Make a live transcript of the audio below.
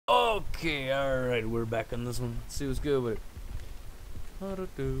Okay, alright, we're back on this one. Let's see what's good with it.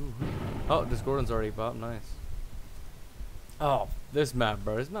 Oh, Discordant's already popped. Nice. Oh, this map,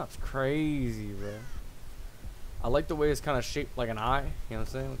 bro. This map's crazy, bro. I like the way it's kind of shaped like an eye. You know what I'm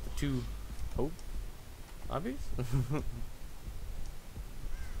saying? With the two zombies?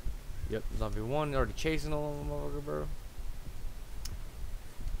 Yep, zombie one already chasing a little motherfucker, bro.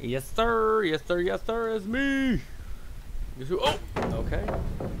 Yes, sir. Yes, sir. Yes, sir. It's me. Guess who? Oh, okay.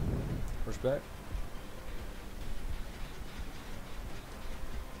 Respect.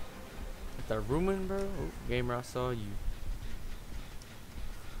 Get that rooming, bro. Oh, gamer, I saw you.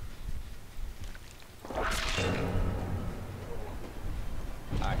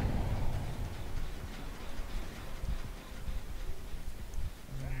 Alright.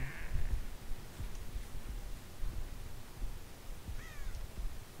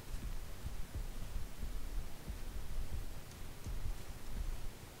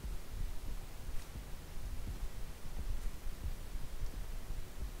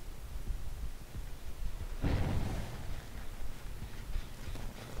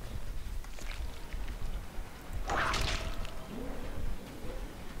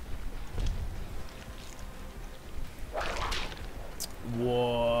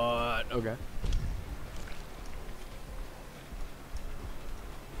 What? Okay.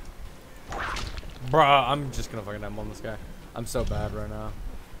 Bruh, I'm just gonna fucking M on this guy. I'm so bad right now.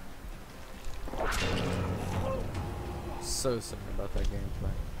 So sorry about that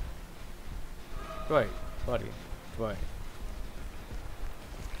gameplay. Wait, buddy. Wait.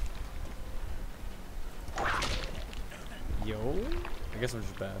 Yo? I guess I'm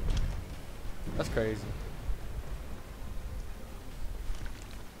just bad. That's crazy.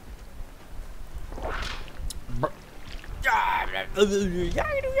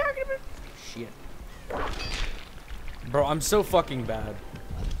 Shit. Bro, I'm so fucking bad.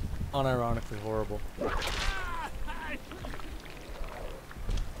 Unironically horrible.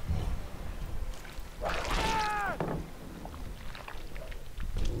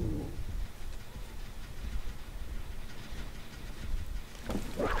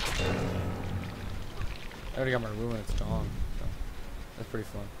 I already got my room and it's gone. So that's pretty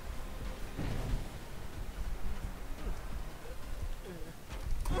fun.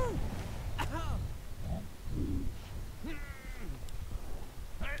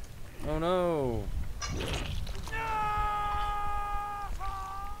 Oh no!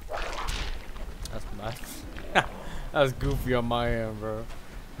 That's bad. That was goofy on my end, bro.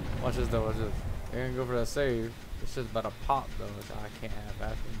 Watch this though, watch this. They're gonna go for that save. It's just about to pop though, so I can't have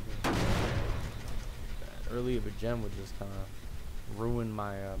that thing. That early of a gem would just kind of ruin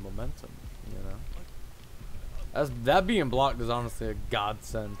my momentum, you know? That being blocked is honestly a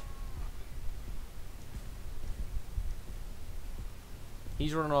godsend.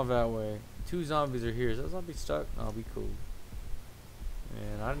 He's running off that way. Two zombies are here. Is that zombie stuck? No, I'll be cool.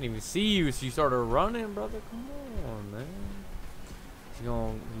 Man, I didn't even see you, so you started running, brother. Come on, man. He's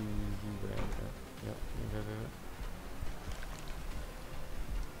going. He ran. Yep.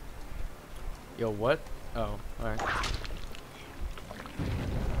 Yo, what? Oh, alright.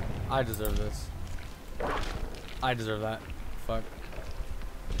 I deserve this. I deserve that. Fuck.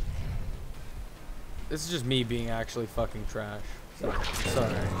 This is just me being actually fucking trash.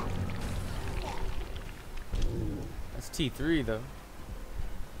 Sorry. That's T3 though.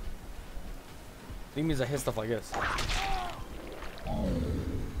 That means I hit stuff like this.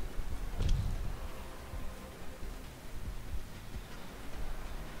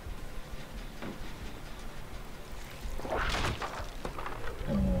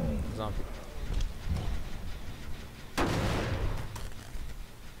 Zombie.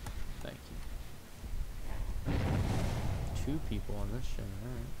 Thank you. Two people on this show.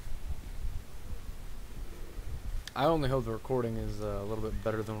 Alright. I only hope the recording is a little bit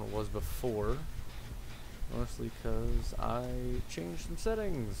better than what it was before. Mostly because I changed some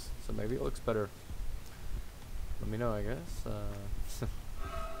settings. So maybe it looks better. Let me know, I guess.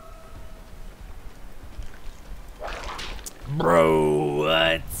 Bro,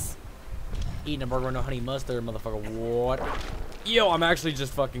 what? Eating a burger with no honey mustard, motherfucker. What? Yo, I'm actually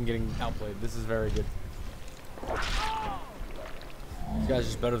just fucking getting outplayed. This is very good. This guy's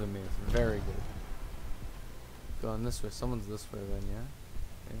just better than me. It's very good. Going this way. Someone's this way then, yeah?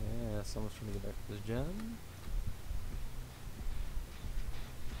 Yeah, someone's trying to get back to this gem.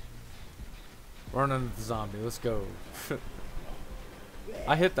 Run into the zombie. Let's go.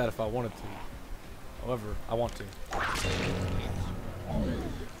 I hit that if I wanted to. However, I want to.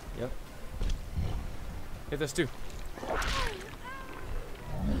 Yep. Hit this too.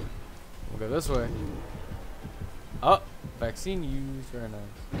 We'll go this way. Oh, vaccine used. Very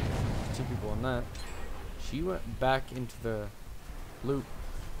nice. 2 people in that. She went back into the loop.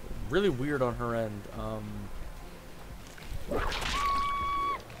 Really weird on her end.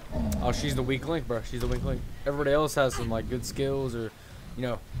 Oh, she's the weak link, bro. She's the weak link. Everybody else has some like good skills, or you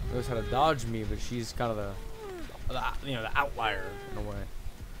know, knows how to dodge me, but she's kind of the you know, the outlier in a way.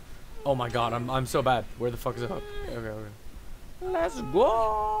 Oh my god, I'm so bad. Where the fuck is the hook? Okay. Let's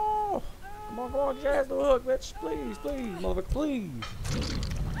go! Come on, jazz the hook, bitch. Please, motherfucker, please.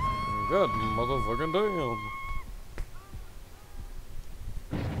 God, motherfucking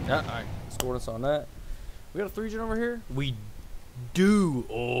damn. Yeah, alright. Scored us on that. We got a 3-gen over here? We do.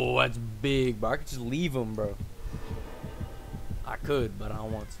 Oh, that's big, bro. I could just leave him, bro. I could, but I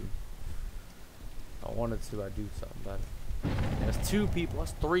don't want to. If I wanted to, I'd do something about it. There's 2 people.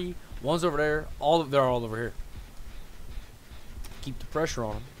 That's 3. One's over there. They're all over here. Keep the pressure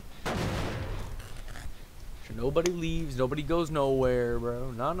on them. Sure, nobody leaves. Nobody goes nowhere, bro.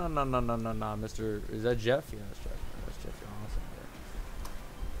 No, Mr. Is that Jeff? Yeah, that's Jeff. That's Jeff. You're awesome,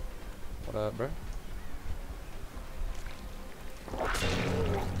 bro. What up, bro?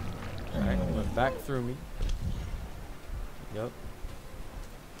 Alright, he went back through me. Yup.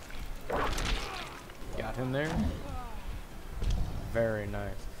 Got him there. Very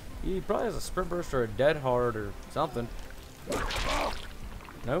nice. He probably has a sprint burst or a dead hard or something.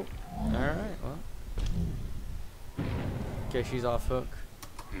 Nope. Alright, well. Okay, she's off hook.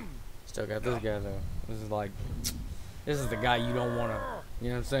 Still got this guy though. This is the guy you don't want to, you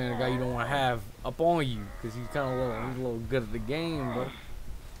know what I'm saying? The guy you don't want to have up on you, because he's kind of a little good at the game, but.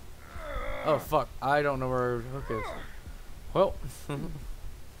 Oh fuck, I don't know where her hook is. Well.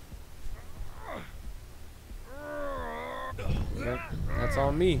 That's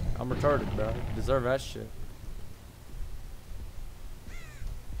on me. I'm retarded, bro. I deserve that shit.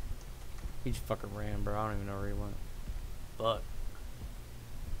 He just fucking ran, bro. I don't even know where he went. Fuck.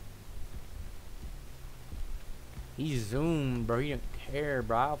 He zoomed, bro. He didn't care,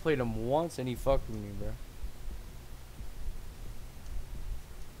 bro. I played him once and he fucked with me, bro.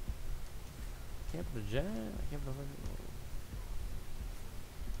 Can't put a jab. I can't put a fucking.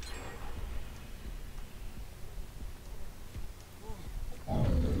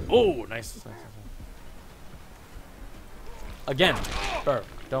 Oh, nice. Again, bro.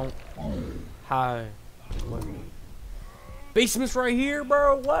 Don't. Hi. What? Basement's right here,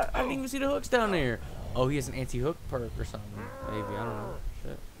 bro. What? I didn't even see the hooks down there. Oh, he has an anti-hook perk or something. Maybe. I don't know.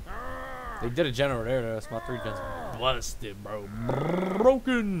 Shit. They did a gen over there. That's my 3-gens. Busted, bro.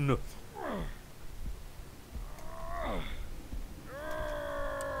 Broken.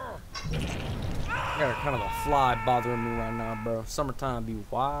 I got kind of a fly bothering me right now, bro. Summertime be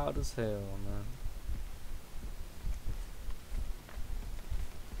wild as hell, man.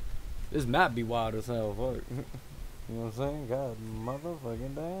 This map be wild as hell, fuck. You know what I'm saying? God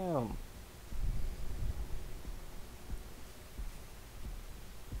motherfucking damn.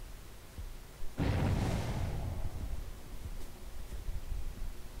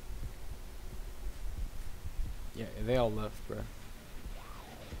 Yeah, they all left, bro.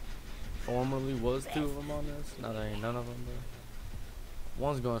 Formerly was 2 of them on this. Now there ain't none of them, bro.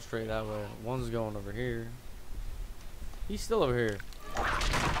 One's going straight that way. One's going over here. He's still over here.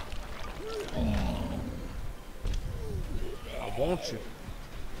 I want you.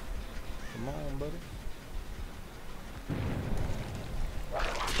 Come on, buddy.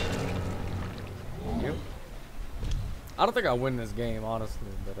 Yep. I don't think I win this game,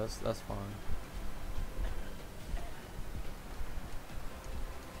 honestly, but that's fine.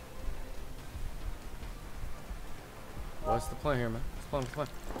 What's the plan here, man? What's the plan?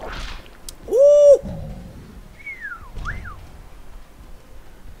 Ooh!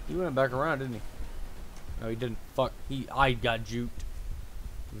 He went back around, didn't he? No, he didn't. Fuck. I got juked.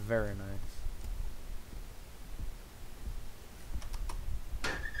 Very nice.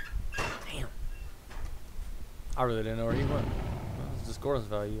 Damn. I really didn't know where he went. Well, it's discordance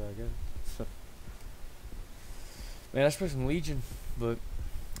value, I guess. Man, I should play some Legion, but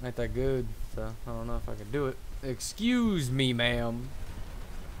ain't that good, so I don't know if I can do it. Excuse me, ma'am.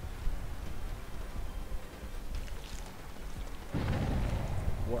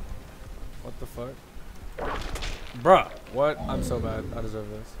 What? What the fuck? Bruh, what? I'm so bad. I deserve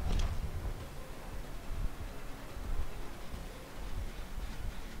this.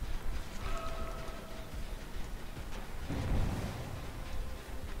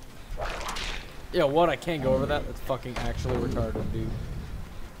 Yeah, what? I can't go over that? That's fucking actually retarded, dude.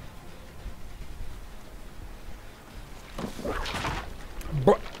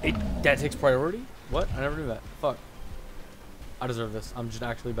 Bro, that takes priority? What? I never knew that. Fuck. I deserve this. I'm just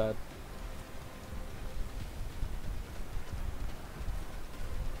actually bad.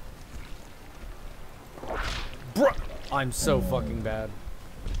 I'm so fucking bad.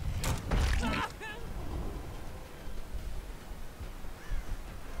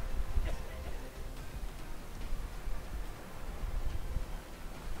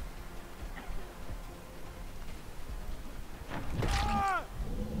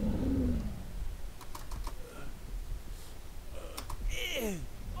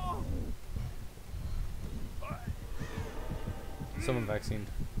 Someone vaccinated.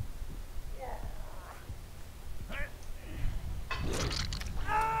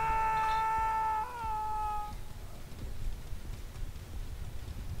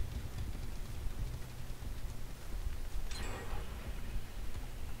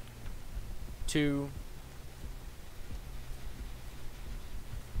 Two.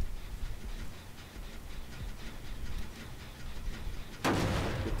 Good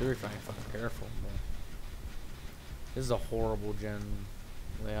three if I ain't fucking careful. Man. This is a horrible gen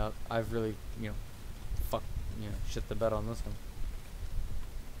layout. I've really, shit the bed on this one.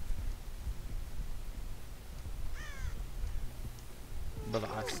 Brother,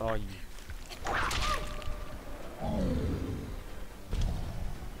 I saw you.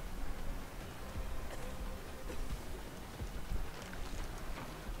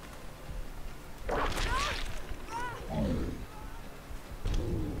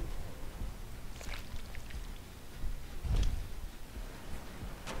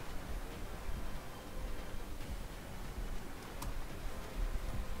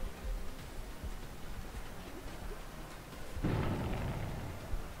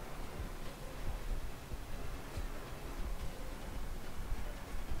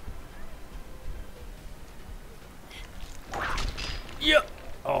 Yep.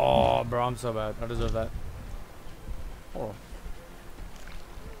 Oh, bro, I'm so bad. I deserve that. Oh.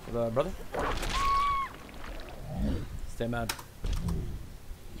 Brother? Stay mad.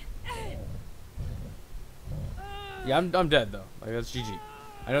 Yeah, I'm dead though. Like that's GG.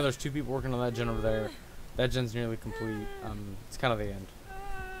 I know there's two people working on that gen over there. That gen's nearly complete. It's kind of the end.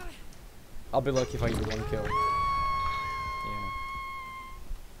 I'll be lucky if I get one kill. Yeah.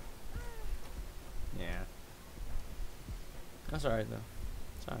 Yeah. That's alright though.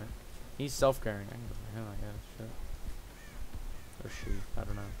 It's alright. He's self-carrying. I can go for him, I guess. Shit. Or she. I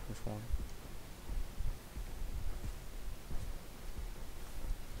don't know which one.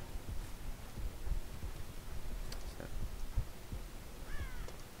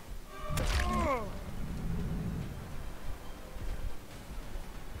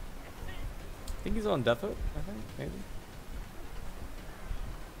 I think he's on death hook, I think, maybe.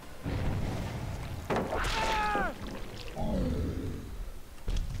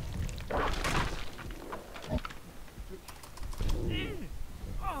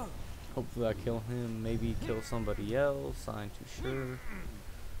 Hopefully I kill him, maybe kill somebody else, I ain't too sure.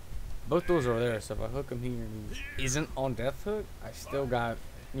 Both those are over there, so if I hook him here and he isn't on death hook, I still got,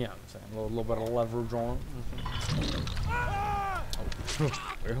 you know what I'm saying, a little bit of leverage on him. Oh,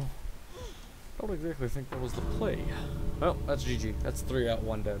 well. I don't exactly think that was the play. Well, that's GG. That's 3 out,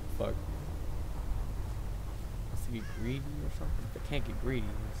 1 dead. Fuck. Has to get greedy or something? If I can't get greedy,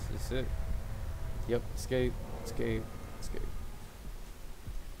 that's it. Yep, escape, escape, escape.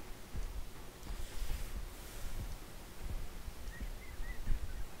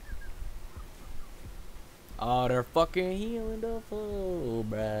 Oh, they're fucking healing the foe,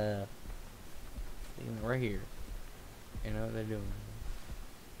 bruh. Healing right here. You know what they're doing.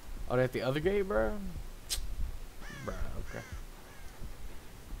 Oh, they at the other gate, bro? Bro, okay.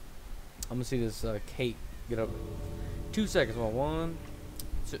 I'm gonna see this Kate get up. 2 seconds. Well, 1,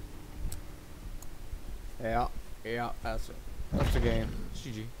 2. Yeah, that's it. That's the game.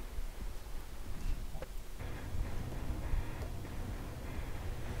 GG.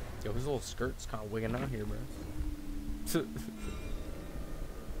 Yo, his little skirt's kind of wigging out here, bro.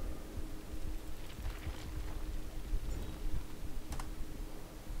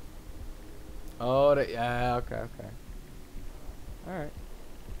 Oh, yeah, okay. Alright.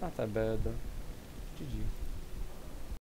 Not that bad, though. GG.